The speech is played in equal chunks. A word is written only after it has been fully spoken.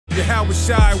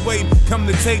Yahushua waiting, come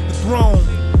to take the throne.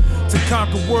 To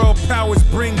conquer world powers,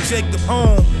 bring Jacob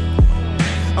home.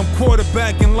 I'm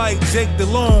quarterbacking like Jake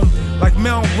DeLong, like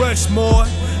Mount Rushmore.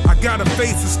 I got a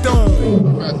face of stone.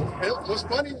 What's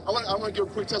funny? I want to give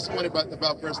a quick testimony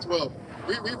about verse 12.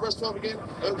 Read verse 12 again,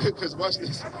 because watch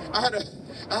this. I had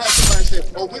somebody say,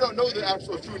 "Oh, we don't know the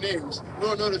actual true names. We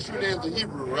don't know the true names in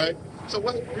Hebrew, right?" So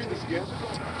read this again.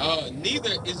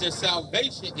 Neither is there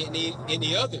salvation in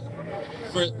any other,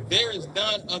 for there is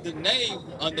none other name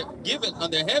given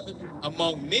under heaven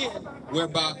among men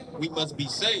whereby we must be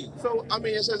saved. So I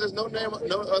mean, it says there's no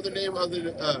other name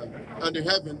under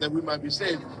heaven that we might be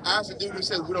saved. I asked the dude who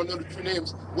says we don't know the true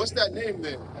names. What's that name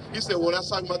then? He said, well, that's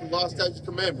talking about the law, statutes, and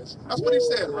commandments. That's what he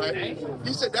said, right?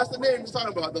 He said that's the name he's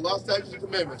talking about, the law, statutes, and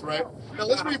commandments, right? Now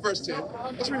let's read verse 10.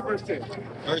 Let's read verse 10.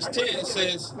 Verse 10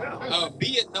 says,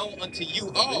 be it known unto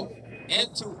you all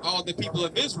and to all the people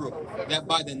of Israel, that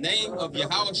by the name of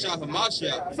Yahushua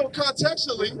HaMashiach. So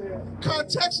contextually,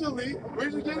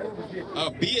 where's it again?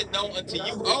 Be it known unto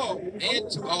you all and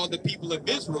to all the people of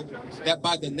Israel, that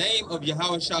by the name of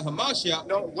Yahushua HaMashiach.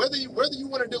 No, whether you want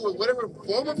to deal with whatever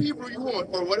form of Hebrew you want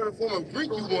or whatever form of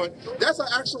Greek you want, that's an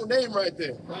actual name right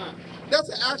there. That's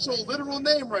an actual literal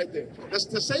name right there.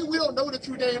 To say we don't know the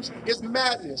true names is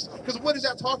madness. Because what is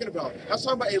that talking about? That's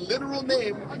talking about a literal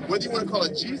name, whether you want to call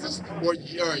it Jesus or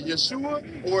Yeshua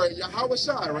or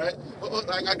Yahushua, right?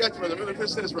 I got you, brother. Let me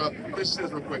finish this real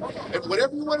quick. If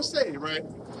whatever you want to say, right,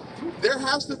 there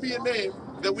has to be a name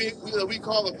that we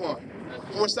call upon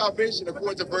for salvation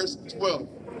according to verse 12.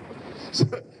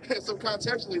 So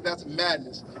contextually, that's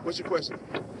madness. What's your question?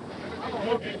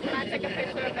 Can I take a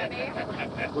picture of the name?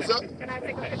 What's up? Can I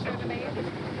take a picture of the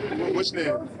name? Which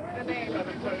name? The name.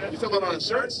 You talking about on the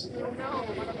shirts? No,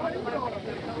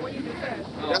 what you just said.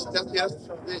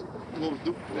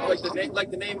 Like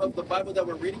the name of the Bible that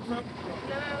we're reading from? No.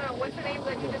 What's the name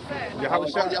that you just said?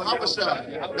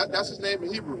 Yahushua. That's his name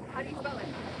in Hebrew. How do you spell it?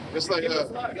 It's like, you got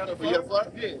a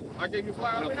flyer? Yeah, I gave you a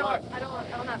flyer. No, I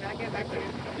don't have it. I gave it back to you.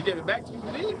 You gave it back to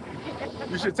you?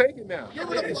 You should take it now.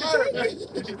 Give it a flyer, man.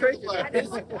 You should take it. I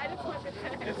just wanted to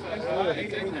check.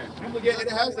 Yeah, it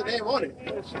has the name on it.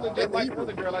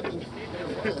 Girl, I didn't.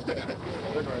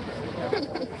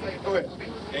 Go ahead.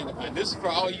 And this is for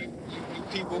all you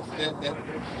people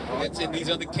that's in these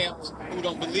other camps who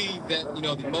don't believe that,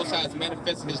 the Most High has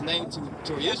manifested his name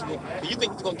to Israel. You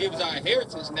think he's going to give us our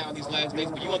inheritance now in these last days,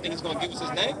 but you don't think he's going to give us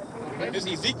his name? This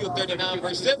is Ezekiel 39,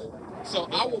 verse 7. So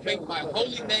I will make my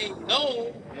holy name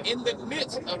known in the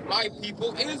midst of my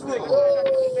people Israel.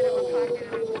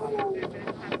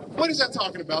 What is that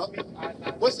talking about?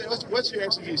 What's your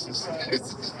exegesis?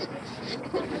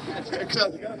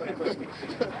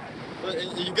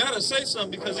 You gotta say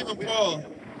something, because even Paul,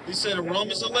 he said in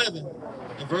Romans 11,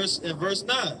 in verse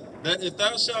 9, that if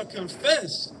thou shalt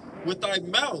confess with thy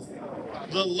mouth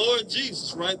the Lord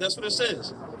Jesus, right? That's what it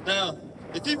says. Now,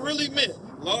 if he really meant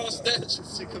law,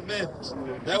 statutes, and commandments,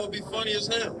 that would be funny as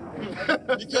hell.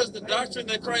 Because the doctrine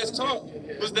that Christ taught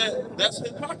was that that's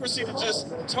hypocrisy to just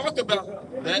talk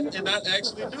about that and not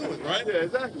actually do it, right? Yeah,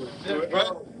 exactly.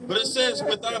 Right? But it says,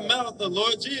 with thy mouth the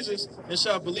Lord Jesus, and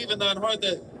shalt believe in thine heart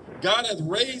that God hath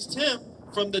raised him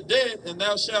from the dead, and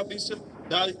thou shalt be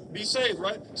saved,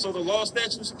 right? So the law,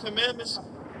 statutes, and commandments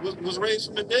was raised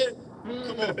from the dead.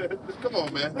 Come on. Come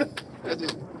on, man. That's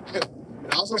it.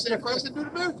 I also said Christ didn't do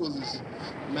the miracles is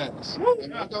madness. I'm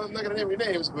not going to name any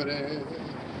names, but go ahead,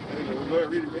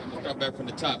 read it. Start back from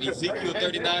the top. Ezekiel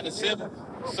 39 and 7.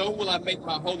 So will I make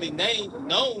my holy name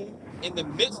known in the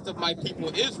midst of my people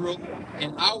Israel,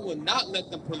 and I will not let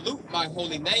them pollute my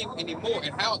holy name anymore.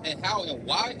 And how and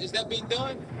why is that being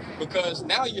done? Because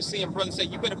now you're seeing brothers say,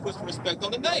 you better put some respect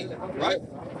on the name, right?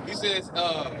 He says,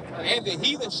 and the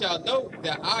heathen shall know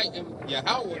that I am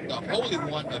Yahweh, the Holy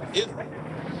One of Israel.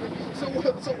 So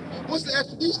what's the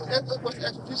exegesis of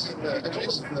that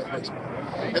verse?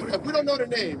 If we don't know the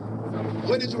name,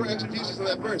 what is your exegesis of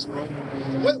that verse, bro?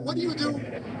 What do you do?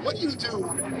 What do you do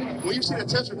when you see the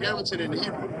tetragrammaton in the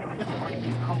Hebrew?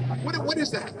 What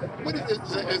is that? What is it?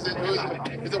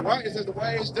 Is it Y? It says the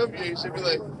YHWH. It should be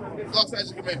like law,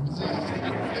 statutes, and commandments.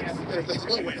 That's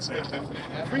one way to say it.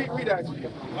 Read actually.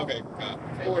 Okay.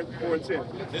 4 and 10.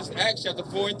 This is Acts chapter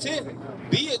 4 and 10.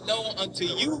 Be it known unto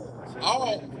you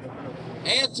all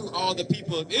and to all the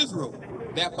people of Israel,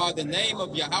 that by the name of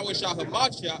Yahushua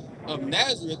HaMashiach of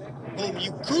Nazareth, whom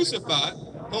you crucified,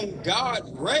 whom God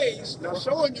raised. Now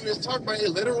showing you is talking about a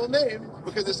literal name,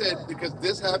 because it said, because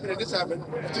this happened and this happened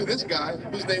to this guy,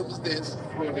 whose name was this.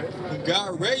 Whom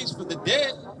God raised from the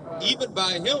dead, even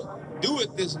by him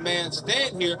doeth this man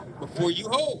stand here before you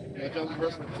whole?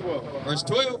 Verse 12. Verse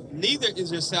 12, neither is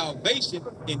there salvation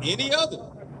in any other,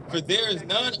 for there is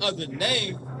none other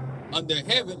name under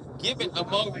heaven given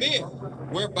among men,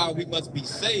 whereby we must be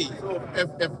saved. So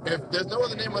if there's no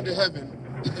other name under heaven,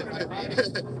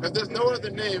 if there's no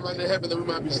other name under heaven that we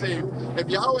might be saved, if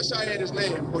Yahweh Shai had his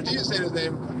name, or Jesus had his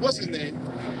name, what's his name?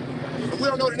 If we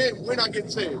don't know the name, we're not getting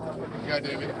saved. God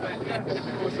damn it.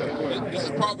 What's up? This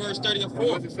is Proverbs 30 and 4.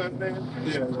 What's his son's name?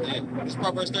 Yeah, this is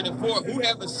Proverbs 30 and 4. Who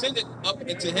have ascended up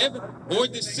into heaven, or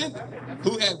descended?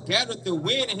 Who have gathered the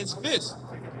wind in his fist?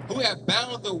 Who have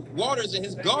bound the waters in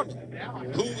his garment?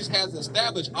 Who has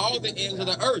established all the ends of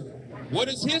the earth? What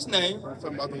is his name? I'm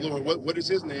talking about the Lord. What is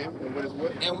his name? And what is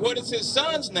what? And what is his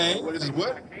son's name? What is his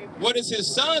what? What is his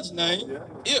son's name?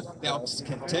 If thou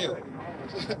can tell.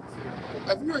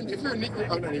 If you're a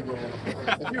Negro, I'm not Negro.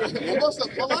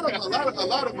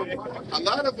 A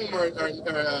lot of them are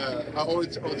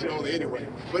OT only anyway.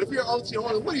 But if you're OT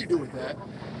only, what do you do with that?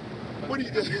 What do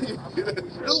you do?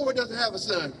 The Lord doesn't have a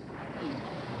son.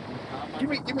 Give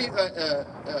me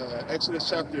Exodus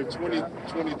chapter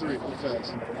 23,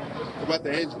 fast. About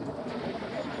the angel.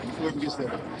 Whoever gets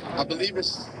there. I believe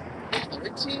it's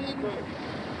 13.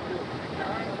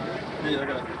 Yeah, I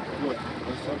got it.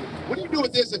 What do you do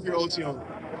with this if you're OT only?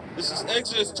 This is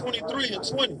Exodus 23 and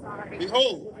 20.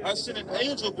 Behold, I send an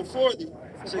angel before thee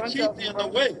to keep thee in the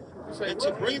way, and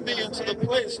to bring thee into the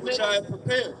place which I have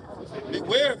prepared.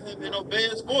 Beware of him and obey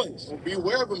his voice.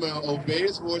 Beware of him and obey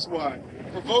his voice. Why?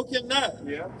 Provoke him not,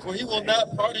 for he will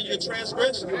not pardon your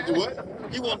transgression. Do what?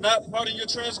 He will not pardon your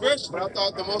transgression. But I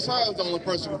thought the Most High was the only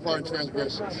person who pardoned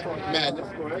transgressions. Madness.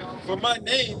 For my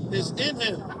name is in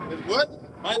him. What?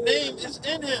 My name is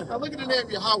in him. Now look at the name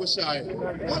Yahweh Shai.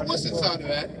 What's inside of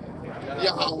that?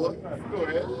 Yahweh. Go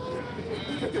ahead.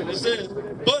 It says,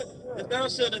 but if thou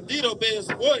shalt indeed obey his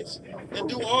voice, and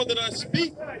do all that I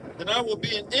speak, then I will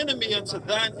be an enemy unto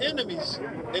thine enemies,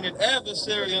 and an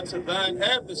adversary unto thine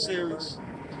adversaries.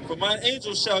 For my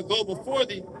angel shall go before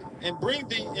thee, and bring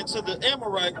thee into the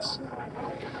Amorites,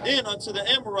 unto the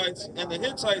Amorites, and the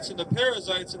Hittites, and the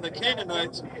Perizzites, and the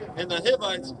Canaanites, and the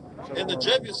Hivites, and the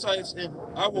Jebusites, and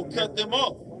I will cut them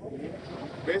off.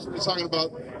 Basically talking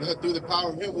about through the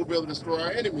power of him, we'll be able to destroy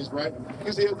our enemies, right?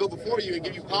 Because he'll go before you and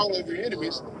give you power over your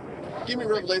enemies. Give me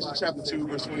Revelation chapter 2,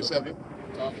 verse 27.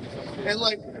 And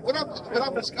like, what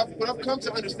I've come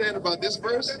to understand about this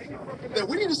verse, that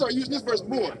we need to start using this verse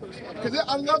more. Because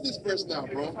I love this verse now,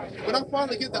 bro. When I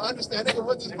finally get the understanding of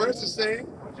what this verse is saying,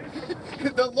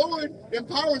 the Lord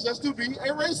empowers us to be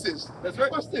a racist. That's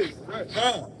right. What's this?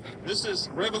 This is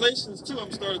Revelations 2,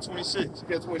 I'm starting 26.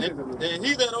 Yeah, 26. And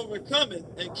he that overcometh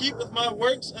and keepeth my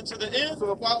works unto the end.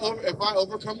 So if I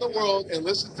overcome the world and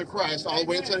listen to Christ all the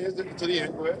way to the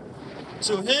end,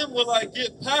 to him will I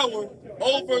give power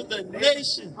over the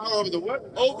nation. Power over the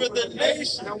what? Over the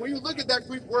nation. Now, when you look at that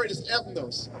Greek word, it's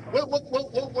ethnos.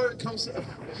 What word comes?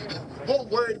 What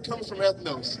word comes from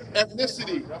ethnos?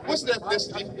 Ethnicity. What's an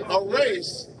ethnicity? A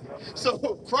race. So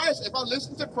Christ, if I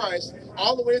listen to Christ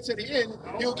all the way to the end,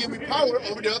 he'll give me power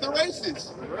over the other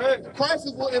races.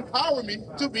 Christ will empower me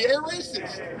to be a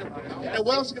racist. And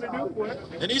what else is he going to do? What?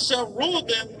 And he shall rule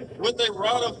them with a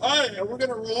rod of iron. And we're going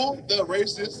to rule the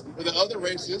races, the other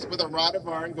races, with a rod of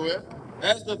iron. Go ahead.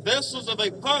 As the vessels of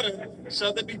a potter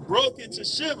shall they be broken to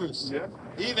shivers,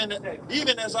 even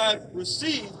as I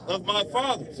received of my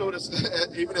Father. So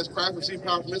even as Christ received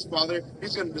power from his Father,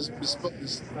 he's going to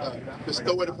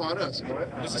bestow it upon us.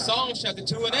 This is Psalms chapter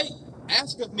 2 and 8.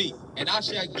 Ask of me, and I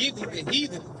shall give thee the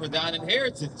heathen for thine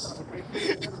inheritance.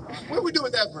 What do we do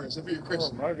with that verse if you're a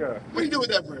Christian? Oh my God. What do you do with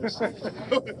that verse?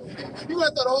 You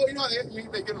got that whole,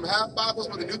 they give them half Bibles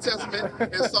with the New Testament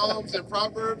and Psalms and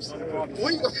Proverbs. You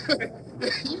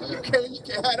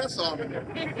can't have that psalm in there.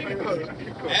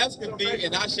 Ask of me,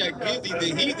 and I shall give thee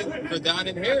the heathen for thine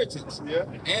inheritance,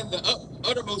 and the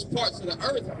uttermost parts of the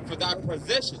earth for thy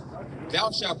possession.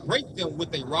 Thou shalt break them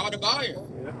with a rod of iron.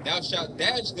 Thou shalt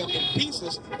dash them in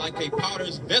pieces like a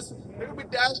potter's vessel. They're going to be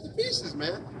dashed to pieces,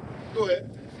 man. Go ahead.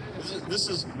 This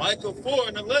is Micah 4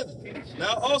 and 11.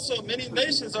 Now also many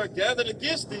nations are gathered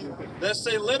against thee that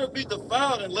say, let her be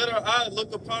defiled and let her eye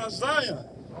look upon Zion.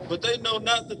 But they know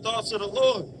not the thoughts of the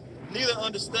Lord, neither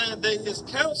understand they his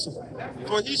counsel.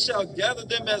 For he shall gather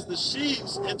them as the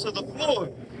sheaves into the floor.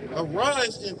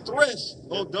 Arise and thresh,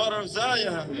 O daughter of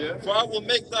Zion, for I will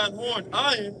make thine horn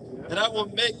iron, and I will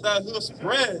make thy hoofs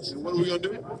brass. And what are we going to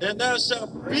do? And thou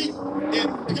shalt beat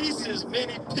in pieces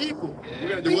many people. We're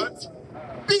going to do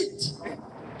what? Beat.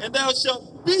 And thou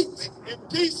shalt beat in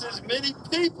pieces many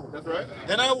people. That's right.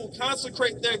 And I will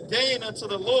consecrate their gain unto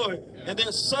the Lord, and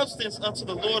their substance unto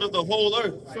the Lord of the whole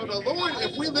earth. So the Lord,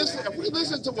 if we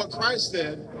listen to what Christ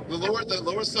said, the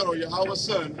Lord's Son, or Yahweh's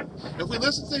Son, if we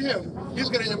listen to him, he's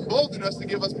going to embolden us to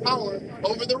give us power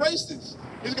over the racists.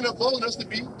 He's going to embolden us to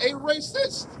be a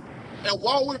racist. And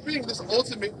while we're being this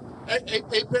ultimate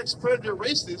apex predator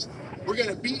racist, we're going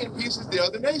to beat in pieces the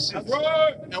other nations.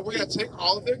 Right. And we're going to take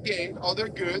all of their gain, all their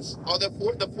goods, all the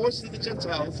forces of the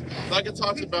Gentiles, like it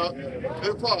talks about.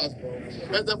 Good pause, bro.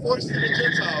 And the forces of the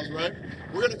Gentiles, right?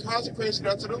 We're going to consecrate it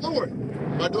unto the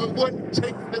Lord. By doing what?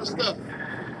 Taking their stuff.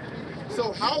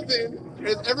 So how then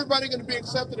is everybody going to be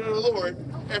accepted of the Lord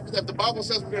if the Bible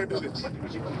says we're going to do this?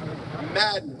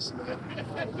 Madness,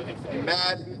 man.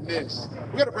 Madness.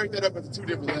 We got to break that up into two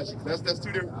different lessons. That's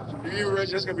two different.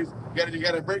 That's gonna be. You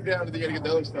got to break down, and then you got to get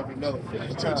the other stuff in another.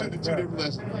 Two different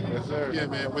lessons. Yes, sir. Yeah,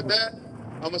 man. With that,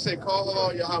 I'm gonna say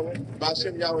call Yahweh,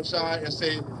 Bashem Yahweh Shai, and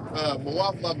say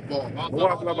Mawaf Lababal.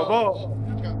 Walk like a ball.